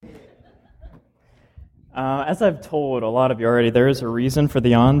As I've told a lot of you already, there is a reason for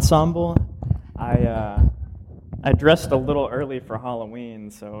the ensemble. I dressed a little early for Halloween,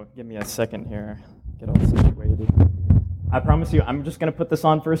 so give me a second here. Get all situated. I promise you, I'm just going to put this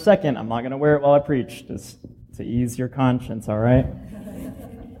on for a second. I'm not going to wear it while I preach, just to ease your conscience, all right?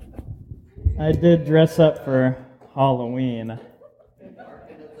 I did dress up for Halloween.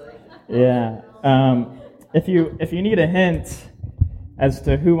 Yeah. If you need a hint as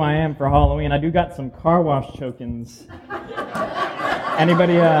to who I am for Halloween, I do got some car wash tokens.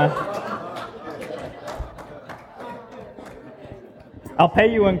 Anybody? I'll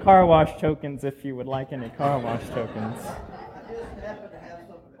pay you in car wash tokens if you would like any car wash tokens.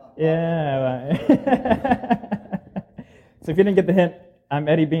 Yeah. So if you didn't get the hint, I'm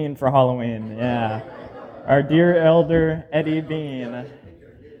Eddie Bean for Halloween. Yeah. Our dear elder Eddie Bean.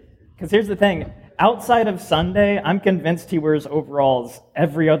 Because here's the thing. Outside of Sunday, I'm convinced he wears overalls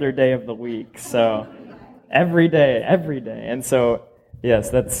every other day of the week. So every day. And so, yes,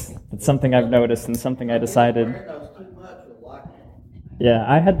 that's something I've noticed and something I decided. Yeah,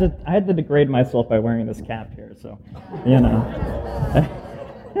 I had to degrade myself by wearing this cap here, so, you know.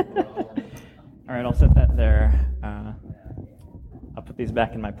 All right, I'll set that there. I'll put these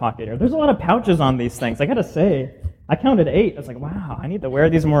back in my pocket here. There's a lot of pouches on these things. I gotta say, I counted 8. I was like, wow, I need to wear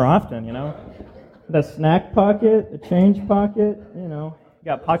these more often, you know. The snack pocket, the change pocket, you know. You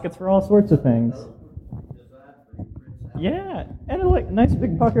got pockets for all sorts of things. Yeah, and a nice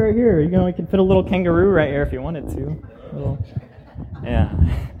big pocket right here. You know, you can fit a little kangaroo right here if you wanted to. Yeah.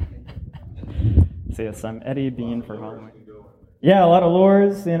 So yes, I'm Eddie Bean for Halloween. Yeah, a lot of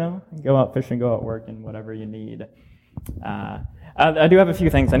lures, you know. Go out fishing, go out working, whatever you need. I do have a few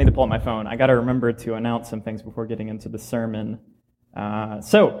things. I need to pull up my phone. I got to remember to announce some things before getting into the sermon.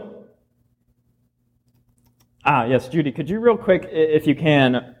 Yes, Judy, could you real quick, if you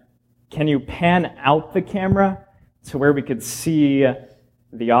can you pan out the camera to where we could see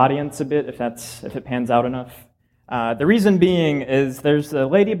the audience a bit, if it pans out enough? The reason being is there's a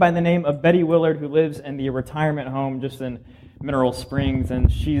lady by the name of Betty Willard who lives in the retirement home just in Mineral Springs,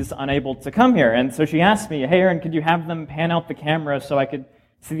 and she's unable to come here. And so she asked me, hey, Aaron, could you have them pan out the camera so I could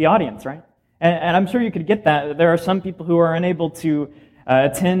see the audience, right? And I'm sure you could get that. There are some people who are unable to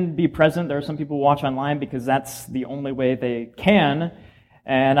attend, be present. There are some people who watch online because that's the only way they can.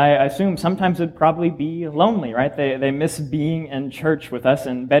 And I assume sometimes it'd probably be lonely, right? They miss being in church with us.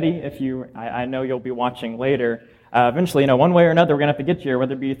 And Betty, I know you'll be watching later. Eventually, one way or another, we're going to have to get you here,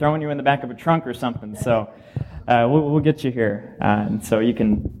 whether it be throwing you in the back of a trunk or something. So we'll get you here. And so you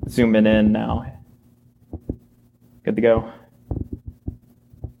can zoom it in now. Good to go?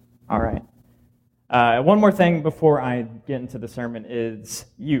 All right. One more thing before I get into the sermon is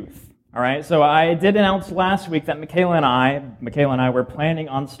youth. All right. So I did announce last week that Michaela and I were planning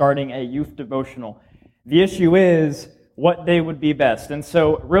on starting a youth devotional. The issue is what day would be best. And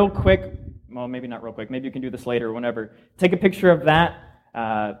so real quick, well, maybe not real quick. Maybe you can do this later or whenever. Take a picture of that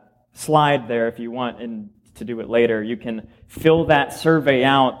slide there if you want, and to do it later. You can fill that survey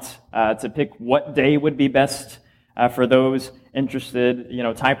out to pick what day would be best for those interested.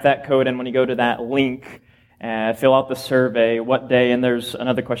 Type that code in when you go to that link. Fill out the survey, what day, and there's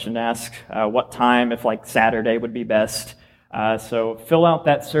another question to ask, what time, if Saturday would be best. So fill out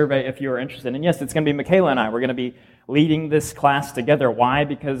that survey if you're interested. And yes, it's going to be Michaela and I. We're going to be leading this class together. Why?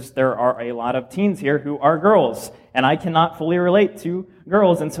 Because there are a lot of teens here who are girls, and I cannot fully relate to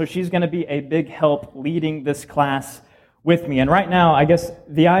girls, and so she's going to be a big help leading this class with me. And right now, I guess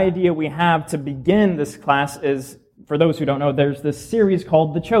the idea we have to begin this class is, for those who don't know, there's this series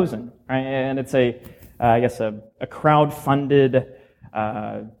called The Chosen, right? And it's a crowd-funded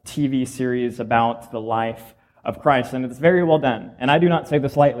TV series about the life of Christ, and it's very well done. And I do not say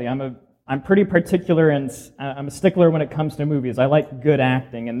this lightly. I'm pretty particular, and I'm a stickler when it comes to movies. I like good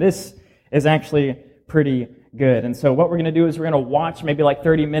acting, and this is actually pretty good. And so what we're going to do is we're going to watch maybe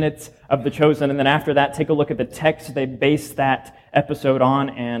 30 minutes of The Chosen, and then after that, take a look at the text they based that episode on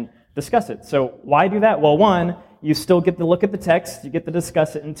and discuss it. So why do that? Well, one, you still get to look at the text, you get to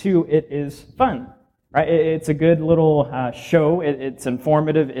discuss it, and two, it is fun. Right? It's a good little show. It's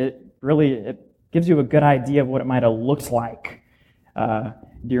informative. It gives you a good idea of what it might have looked like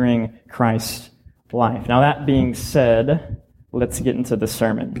during Christ's life. Now, that being said, let's get into the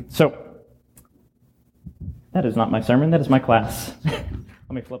sermon. So, that is not my sermon. That is my class. Let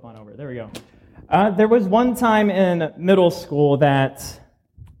me flip on over. There we go. There was one time in middle school that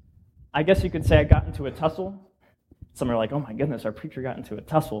I guess you could say I got into a tussle. Some are like, oh my goodness, our preacher got into a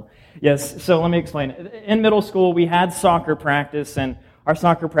tussle. Yes, so let me explain. In middle school, we had soccer practice, and our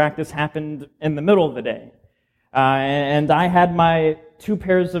soccer practice happened in the middle of the day. And I had my two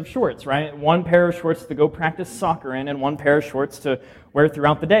pairs of shorts, right? One pair of shorts to go practice soccer in and one pair of shorts to wear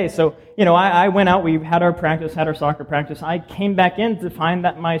throughout the day. So, I went out, we had our practice, had our soccer practice. I came back in to find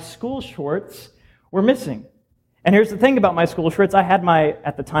that my school shorts were missing. And here's the thing about my school shorts. I had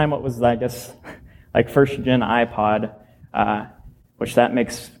at the time, what was, I guess, like first-gen iPod, which that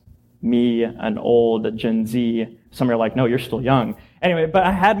makes me an old Gen Z. Some are like, no, you're still young. Anyway, but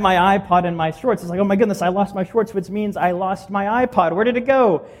I had my iPod in my shorts. It's like, oh my goodness, I lost my shorts, which means I lost my iPod. Where did it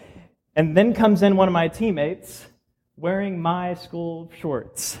go? And then comes in one of my teammates wearing my school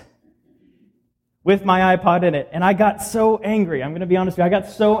shorts with my iPod in it. And I got so angry. I'm going to be honest with you. I got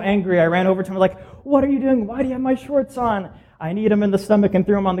so angry. I ran over to him like, what are you doing? Why do you have my shorts on? I kneed him in the stomach and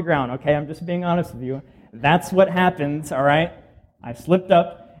threw him on the ground. Okay, I'm just being honest with you. That's what happened, all right? I slipped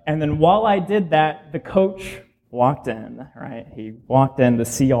up. And then while I did that, the coach walked in, right? He walked in to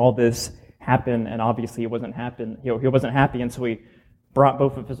see all this happen, and obviously he wasn't happy, and so he brought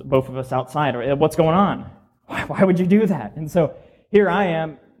both of us outside. What's going on? Why would you do that? And so here I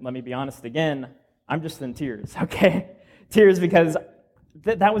am. Let me be honest again. I'm just in tears, okay? Tears because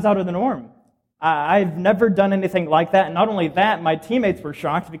that was out of the norm. I've never done anything like that. And not only that, my teammates were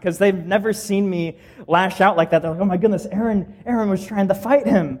shocked because they've never seen me lash out like that. They're like, oh my goodness, Aaron was trying to fight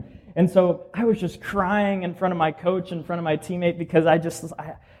him. And so I was just crying in front of my coach, in front of my teammate, because I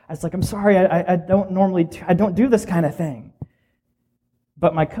was like, I'm sorry, I don't do this kind of thing.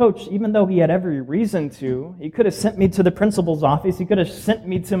 But my coach, even though he had every reason to, he could have sent me to the principal's office, he could have sent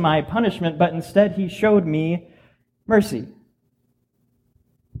me to my punishment, but instead he showed me mercy.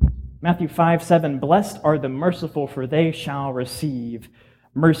 Matthew 5:7, blessed are the merciful, for they shall receive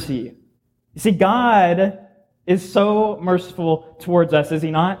mercy. You see, God is so merciful towards us, is he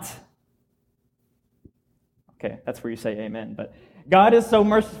not? Okay, that's where you say amen, but God is so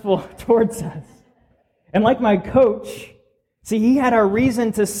merciful towards us. And like my coach, see, he had a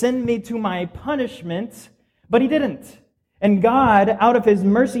reason to send me to my punishment, but he didn't. And God, out of his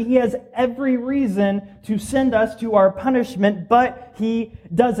mercy, he has every reason to send us to our punishment, but he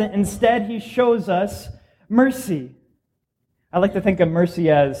doesn't. Instead, he shows us mercy. I like to think of mercy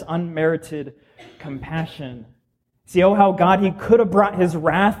as unmerited compassion. See, oh, how God, he could have brought his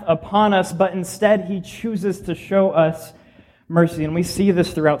wrath upon us, but instead he chooses to show us mercy. And we see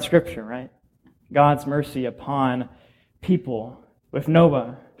this throughout Scripture, right? God's mercy upon people. With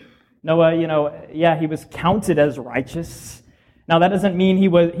Noah, he was counted as righteous. Now, that doesn't mean he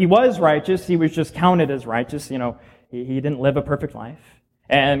was righteous. He was just counted as righteous. He didn't live a perfect life.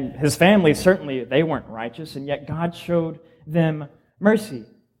 And his family, certainly, they weren't righteous, and yet God showed them mercy.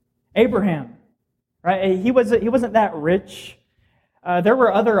 Abraham, right? He wasn't that rich. There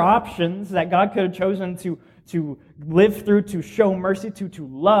were other options that God could have chosen to live through, to show mercy, to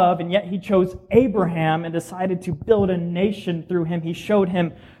love, and yet he chose Abraham and decided to build a nation through him. He showed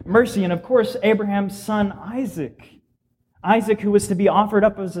him mercy. And of course, Abraham's son Isaac, who was to be offered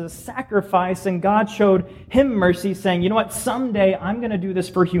up as a sacrifice, and God showed him mercy, saying, you know what, someday I'm going to do this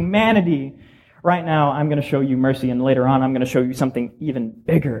for humanity. Right now, I'm going to show you mercy, and later on, I'm going to show you something even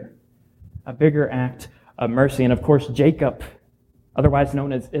bigger, a bigger act of mercy. And of course, Jacob, otherwise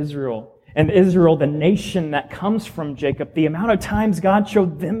known as Israel, and Israel, the nation that comes from Jacob, the amount of times God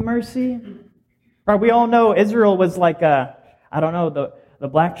showed them mercy. Right, we all know Israel was like the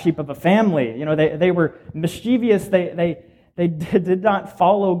black sheep of a family. They were mischievous. They did not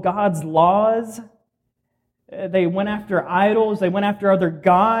follow God's laws. They went after idols. They went after other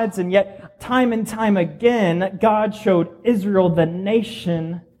gods. And yet, time and time again, God showed Israel, the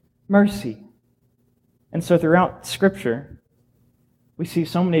nation, mercy. And so throughout Scripture, we see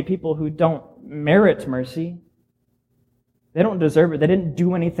so many people who don't merit mercy. They don't deserve it. They didn't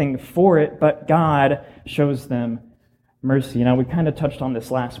do anything for it, but God shows them mercy. We kind of touched on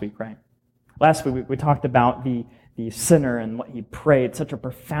this last week, right? Last week we talked about the sinner and what he prayed. Such a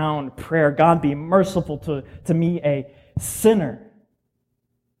profound prayer. God, be merciful to me, a sinner.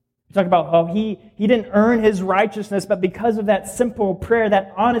 We talked about how he didn't earn his righteousness, but because of that simple prayer,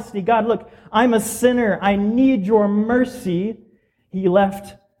 that honesty, God, look, I'm a sinner. I need your mercy. He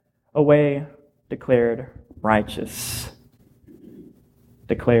left a way declared righteous,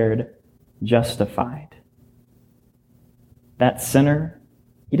 declared justified. That sinner,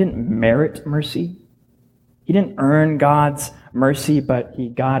 he didn't merit mercy. He didn't earn God's mercy, but he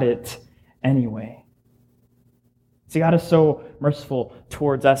got it anyway. See, God is so merciful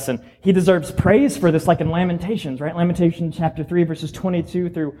towards us, and he deserves praise for this, like in Lamentations, right? Lamentations chapter 3, verses 22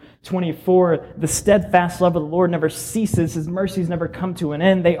 through 24. The steadfast love of the Lord never ceases. His mercies never come to an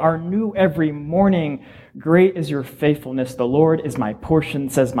end. They are new every morning. Great is your faithfulness. The Lord is my portion,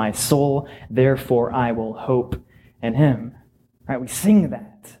 says my soul. Therefore I will hope in him. Right? We sing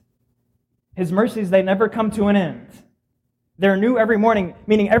that. His mercies, they never come to an end. They're new every morning,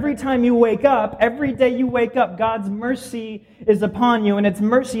 meaning every time you wake up, every day you wake up, God's mercy is upon you, and it's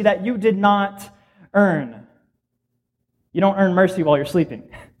mercy that you did not earn. You don't earn mercy while you're sleeping.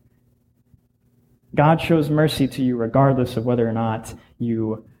 God shows mercy to you regardless of whether or not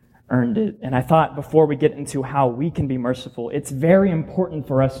you earned it. And I thought before we get into how we can be merciful, it's very important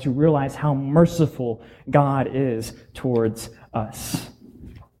for us to realize how merciful God is towards us.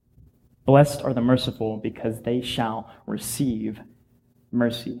 Blessed are the merciful, because they shall receive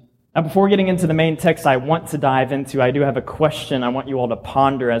mercy. Now, before getting into the main text I want to dive into, I do have a question I want you all to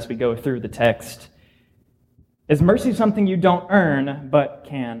ponder as we go through the text. Is mercy something you don't earn but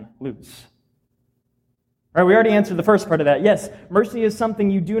can lose? All right, we already answered the first part of that. Yes, mercy is something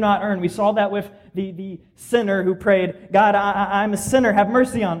you do not earn. We saw that with the sinner who prayed, God, I'm a sinner, have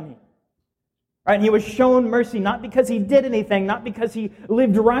mercy on me. Right? And he was shown mercy not because he did anything, not because he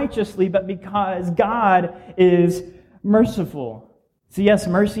lived righteously, but because God is merciful. So yes,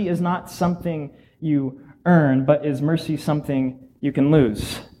 mercy is not something you earn, but is mercy something you can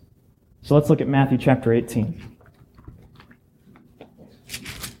lose? So let's look at Matthew chapter 18.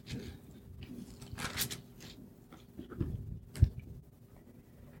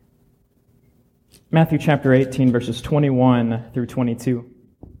 Matthew chapter 18, verses 21 through 22.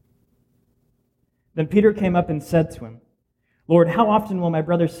 Then Peter came up and said to him, Lord, how often will my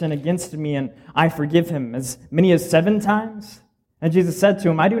brother sin against me and I forgive him? As many as 7 times? And Jesus said to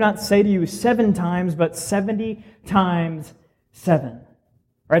him, I do not say to you 7 times, but 70 times 7. All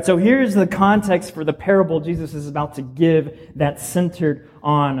right, so here's the context for the parable Jesus is about to give that's centered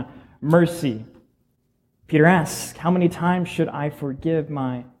on mercy. Peter asks, how many times should I forgive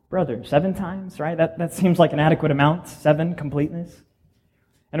my brother? 7 times, right? That seems like an adequate amount. 7, completeness.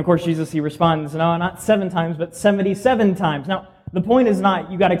 And of course, Jesus, he responds, no, not 7 times, but 77 times. Now, the point is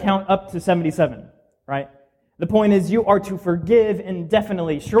not you got to count up to 77, right? The point is you are to forgive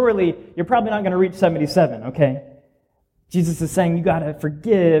indefinitely. Surely, you're probably not going to reach 77, okay? Jesus is saying you got to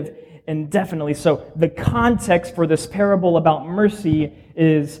forgive indefinitely. So the context for this parable about mercy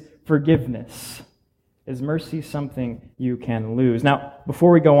is forgiveness. Is mercy something you can lose? Now,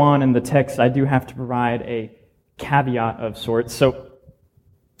 before we go on in the text, I do have to provide a caveat of sorts. So,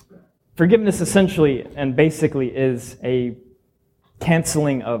 forgiveness essentially and basically is a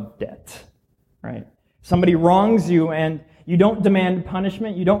canceling of debt, right? Somebody wrongs you and you don't demand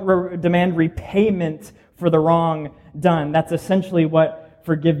punishment, you don't demand repayment for the wrong done. That's essentially what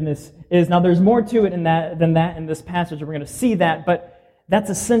forgiveness is. Now, there's more to it than that in this passage, and we're going to see that, but that's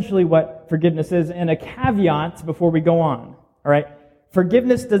essentially what forgiveness is. And a caveat before we go on, all right?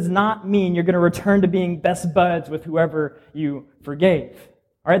 Forgiveness does not mean you're going to return to being best buds with whoever you forgave.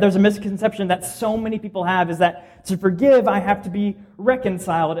 All right, there's a misconception that so many people have is that to forgive, I have to be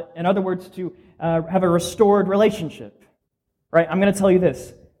reconciled. In other words, to have a restored relationship. Right? I'm going to tell you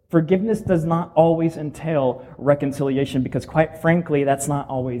this. Forgiveness does not always entail reconciliation because, quite frankly, that's not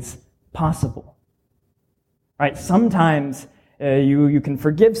always possible. Right? Sometimes you can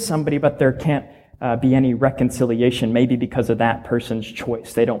forgive somebody, but there can't be any reconciliation, maybe because of that person's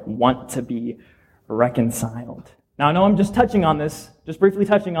choice. They don't want to be reconciled. Now, I know I'm just briefly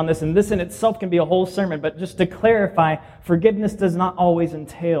touching on this, and this in itself can be a whole sermon, but just to clarify, forgiveness does not always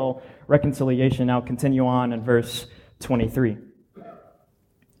entail reconciliation. Now, continue on in verse 23.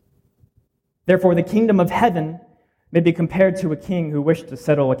 Therefore, the kingdom of heaven may be compared to a king who wished to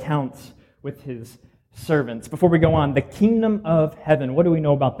settle accounts with his servants. Before we go on, the kingdom of heaven, what do we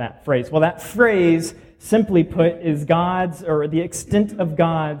know about that phrase? Well, that phrase, simply put, is God's, or the extent of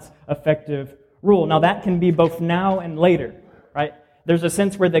God's effective rule. Now, that can be both now and later, right? There's a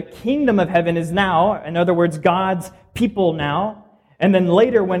sense where the kingdom of heaven is now, in other words, God's people now, and then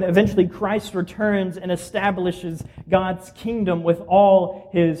later when eventually Christ returns and establishes God's kingdom with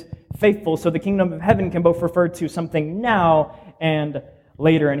all his faithful. So the kingdom of heaven can both refer to something now and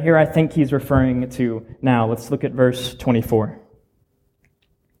later, and here I think he's referring to now. Let's look at verse 24.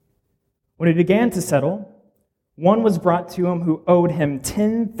 When he began to settle, one was brought to him who owed him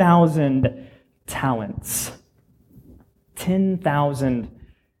 10,000 talents. 10,000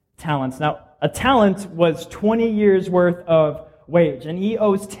 talents. Now, a talent was 20 years worth of wage, and he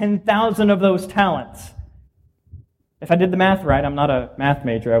owes 10,000 of those talents. If I did the math right, I'm not a math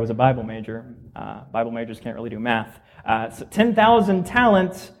major, I was a Bible major. Bible majors can't really do math. So 10,000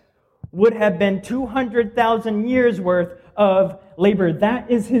 talents would have been 200,000 years worth of labor. That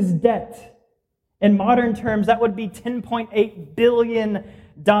is his debt. In modern terms, that would be $10.8 billion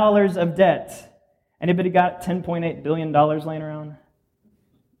of debt. Anybody got $10.8 billion laying around?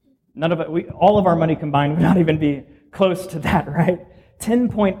 None of it. All of our money combined would not even be close to that, right?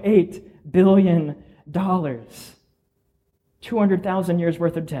 $10.8 billion. 200,000 years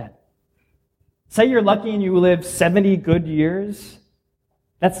worth of debt. Say you're lucky and you live 70 good years.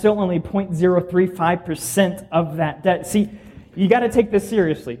 That's still only 0.035% of that debt. See, you got to take this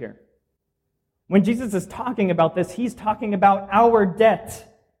seriously here. When Jesus is talking about this, he's talking about our debt.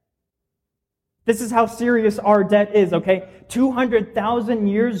 This is how serious our debt is, okay? 200,000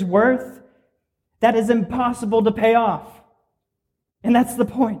 years worth, that is impossible to pay off. And that's the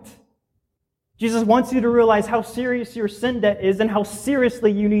point. Jesus wants you to realize how serious your sin debt is and how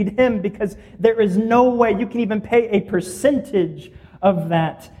seriously you need him, because there is no way you can even pay a percentage of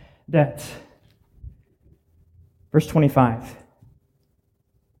that debt. Verse 25.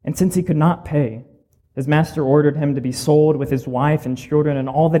 And since he could not pay, his master ordered him to be sold with his wife and children and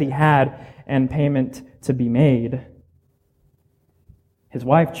all that he had, and payment to be made. His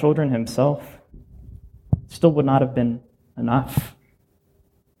wife, children, himself still would not have been enough.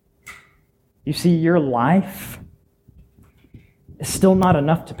 You see, your life is still not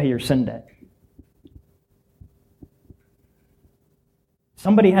enough to pay your sin debt.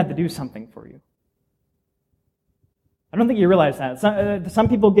 Somebody had to do something for you. I don't think you realize that. Some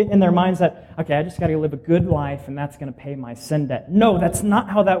people get in their minds that, okay, I just got to live a good life and that's going to pay my sin debt. No, that's not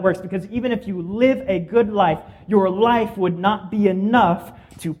how that works, because even if you live a good life, your life would not be enough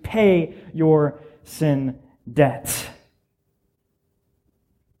to pay your sin debt.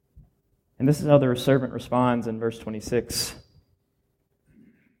 And this is how the servant responds in verse 26.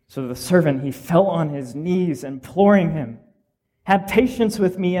 So the servant, he fell on his knees, imploring him, "Have patience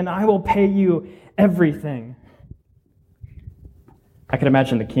with me, and I will pay you everything." I can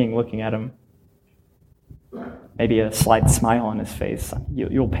imagine the king looking at him, maybe a slight smile on his face.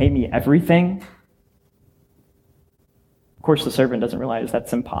 You'll pay me everything? Of course, the servant doesn't realize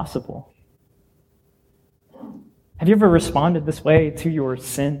that's impossible. Have you ever responded this way to your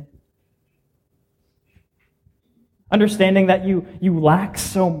sin? Understanding that you lack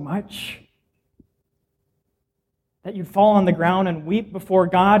so much, that you'd fall on the ground and weep before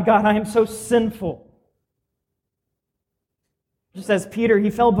God. God, I am so sinful. Just as Peter, he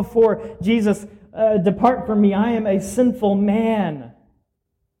fell before Jesus, "Depart from me, I am a sinful man."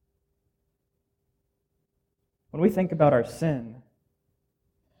 When we think about our sin,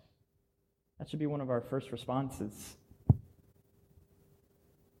 that should be one of our first responses.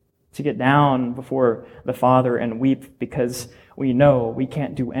 To get down before the Father and weep, because we know we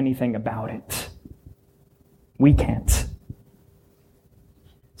can't do anything about it. We can't.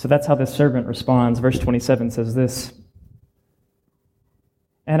 So that's how this servant responds. Verse 27 says this: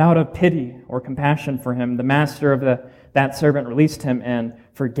 "And out of pity or compassion for him, the master of that servant released him and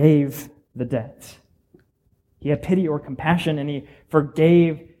forgave the debt." He had pity or compassion, and he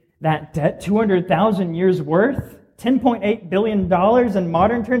forgave that debt, 200,000 years worth. $10.8 billion in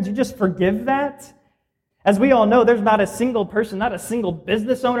modern terms, you just forgive that? As we all know, there's not a single person, not a single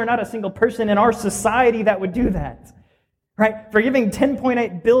business owner, not a single person in our society that would do that. Right? Forgiving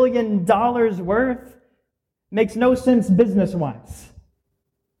 $10.8 billion worth makes no sense business-wise.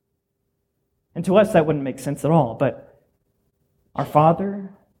 And to us, that wouldn't make sense at all. But our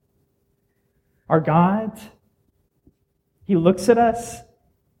Father, our God, he looks at us,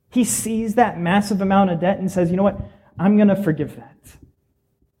 he sees that massive amount of debt and says, you know what? I'm going to forgive that.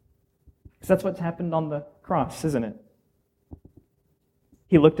 Because that's what's happened on the cross, isn't it?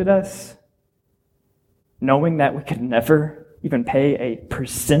 He looked at us, knowing that we could never even pay a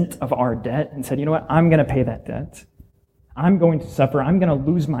percent of our debt, and said, you know what? I'm going to pay that debt. I'm going to suffer. I'm going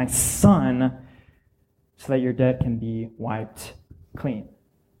to lose my son so that your debt can be wiped clean.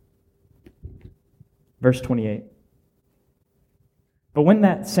 Verse 28. But when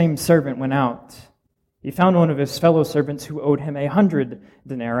that same servant went out, he found one of his fellow servants who owed him 100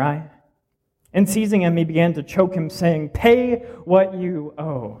 denarii. And seizing him, he began to choke him, saying, "Pay what you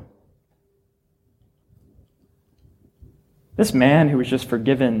owe." This man who was just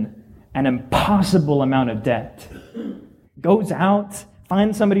forgiven an impossible amount of debt goes out,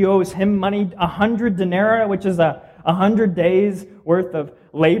 finds somebody who owes him money, 100 denarii, which is 100 days worth of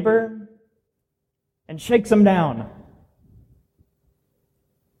labor, and shakes him down.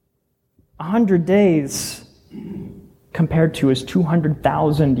 100 days compared to his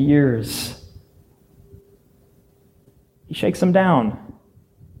 200,000 years. He shakes him down.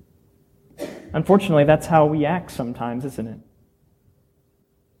 Unfortunately, that's how we act sometimes, isn't it?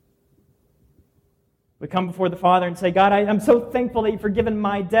 We come before the Father and say, God, I'm so thankful that you've forgiven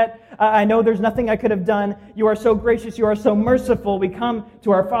my debt. I know there's nothing I could have done. You are so gracious. You are so merciful. We come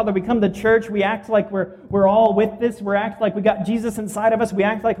to our Father. We come to church. We act like we're all with this. We act like we got Jesus inside of us. We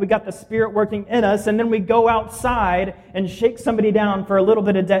act like we got the Spirit working in us. And then we go outside and shake somebody down for a little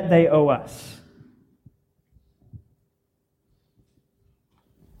bit of debt they owe us.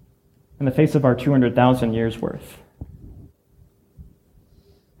 In the face of our 200,000 years worth.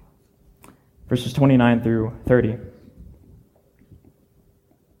 Verses 29 through 30.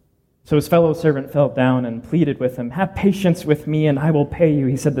 So his fellow servant fell down and pleaded with him, "Have patience with me and I will pay you."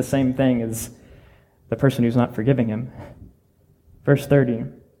 He said the same thing as the person who's not forgiving him. Verse 30.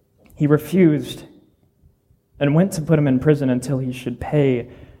 He refused and went to put him in prison until he should pay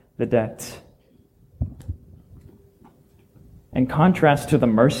the debt. In contrast to the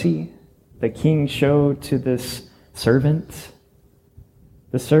mercy the king showed to this servant,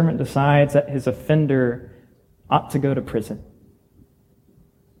 the servant decides that his offender ought to go to prison.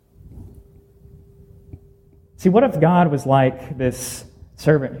 See, what if God was like this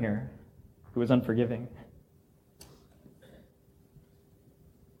servant here who was unforgiving?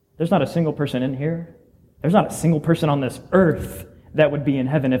 There's not a single person in here. There's not a single person on this earth that would be in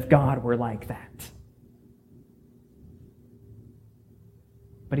heaven if God were like that.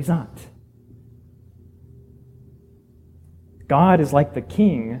 But he's not. God is like the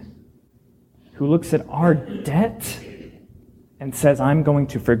king who looks at our debt and says, I'm going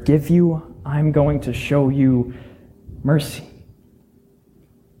to forgive you. I'm going to show you mercy.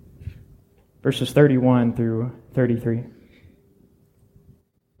 Verses 31 through 33.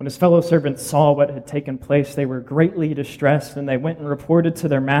 When his fellow servants saw what had taken place, they were greatly distressed, and they went and reported to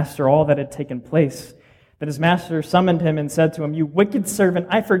their master all that had taken place. Then his master summoned him and said to him, "You wicked servant,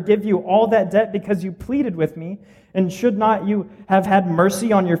 I forgive you all that debt because you pleaded with me. And should not you have had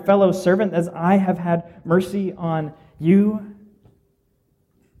mercy on your fellow servant as I have had mercy on you?"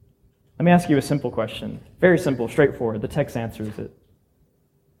 Let me ask you a simple question. Very simple, straightforward. The text answers it.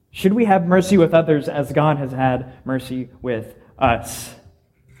 Should we have mercy with others as God has had mercy with us?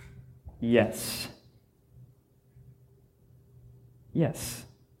 Yes. Yes.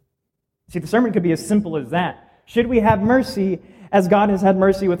 See, the sermon could be as simple as that. Should we have mercy as God has had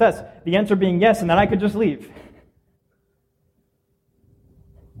mercy with us? The answer being yes, and then I could just leave.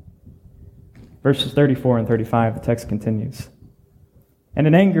 Verses 34 and 35, the text continues. And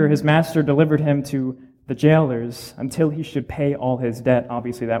in anger, his master delivered him to the jailers until he should pay all his debt.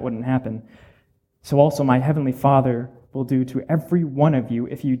 Obviously, that wouldn't happen. So also my heavenly Father will do to every one of you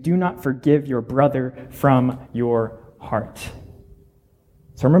if you do not forgive your brother from your heart.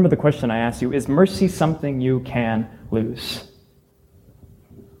 So remember the question I asked you, is mercy something you can lose?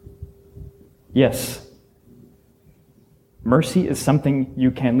 Yes. Mercy is something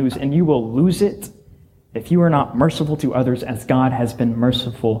you can lose, and you will lose it if you are not merciful to others as God has been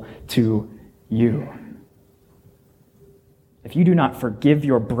merciful to you. If you do not forgive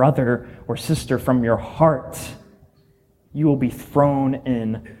your brother or sister from your heart, you will be thrown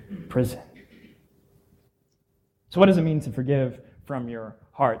in prison. So what does it mean to forgive from your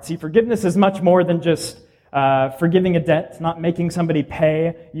heart? See, forgiveness is much more than just forgiving a debt, not making somebody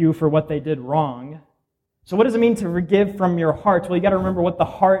pay you for what they did wrong. So what does it mean to forgive from your heart? Well, you got to remember what the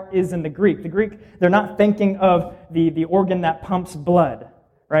heart is in the Greek. The Greek, they're not thinking of the organ that pumps blood,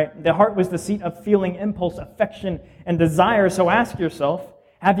 right? The heart was the seat of feeling, impulse, affection, and desire. So ask yourself,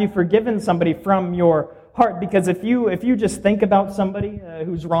 have you forgiven somebody from your heart? Because if you just think about somebody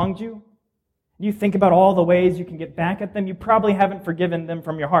who's wronged you, you think about all the ways you can get back at them, you probably haven't forgiven them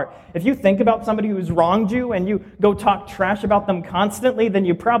from your heart. If you think about somebody who's wronged you and you go talk trash about them constantly, then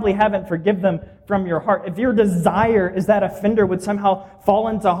you probably haven't forgiven them from your heart. If your desire is that offender would somehow fall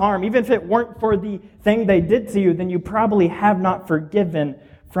into harm, even if it weren't for the thing they did to you, then you probably have not forgiven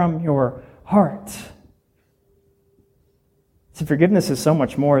from your heart. See, forgiveness is so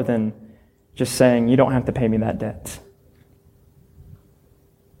much more than just saying, you don't have to pay me that debt.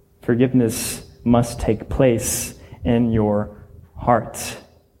 Forgiveness must take place in your heart.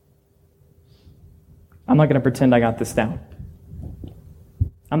 I'm not going to pretend I got this down.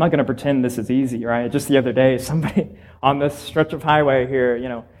 I'm not going to pretend this is easy, right? Just the other day, somebody on this stretch of highway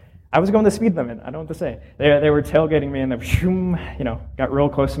here, I was going the speed limit. I don't know what to say. They were tailgating me and they, got real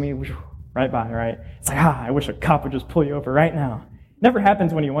close to me, right by, right? It's like, I wish a cop would just pull you over right now. Never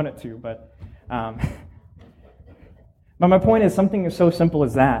happens when you want it to, but my point is something so simple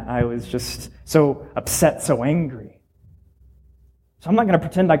as that. I was just so upset, so angry. So I'm not going to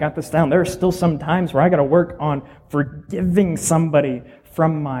pretend I got this down. There are still some times where I got to work on forgiving somebody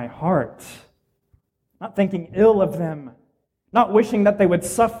from my heart. Not thinking ill of them. Not wishing that they would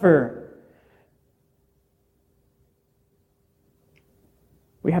suffer.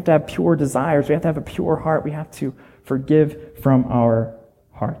 We have to have pure desires. We have to have a pure heart. We have to forgive from our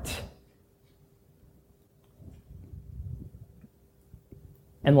heart.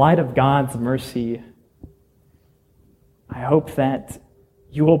 In light of God's mercy, I hope that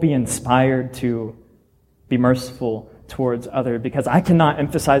you will be inspired to be merciful towards others, because I cannot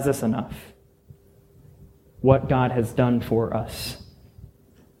emphasize this enough. What God has done for us.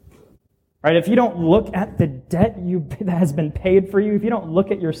 Right? If you don't look at the debt that has been paid for you, if you don't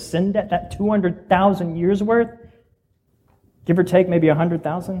look at your sin debt, that 200,000 years worth, give or take maybe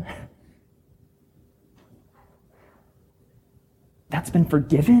 100,000, that's been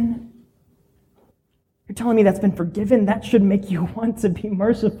forgiven? You're telling me that's been forgiven? That should make you want to be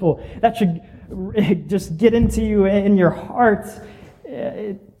merciful. That should just get into you in your heart.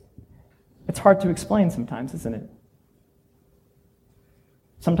 It's hard to explain sometimes, isn't it?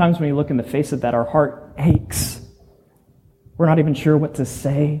 Sometimes when you look in the face of that, our heart aches. We're not even sure what to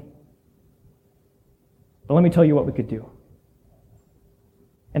say. But let me tell you what we could do.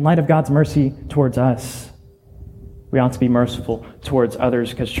 In light of God's mercy towards us, we ought to be merciful towards others,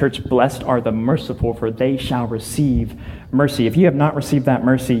 because, church, blessed are the merciful, for they shall receive mercy. If you have not received that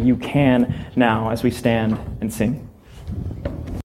mercy, you can now, as we stand and sing.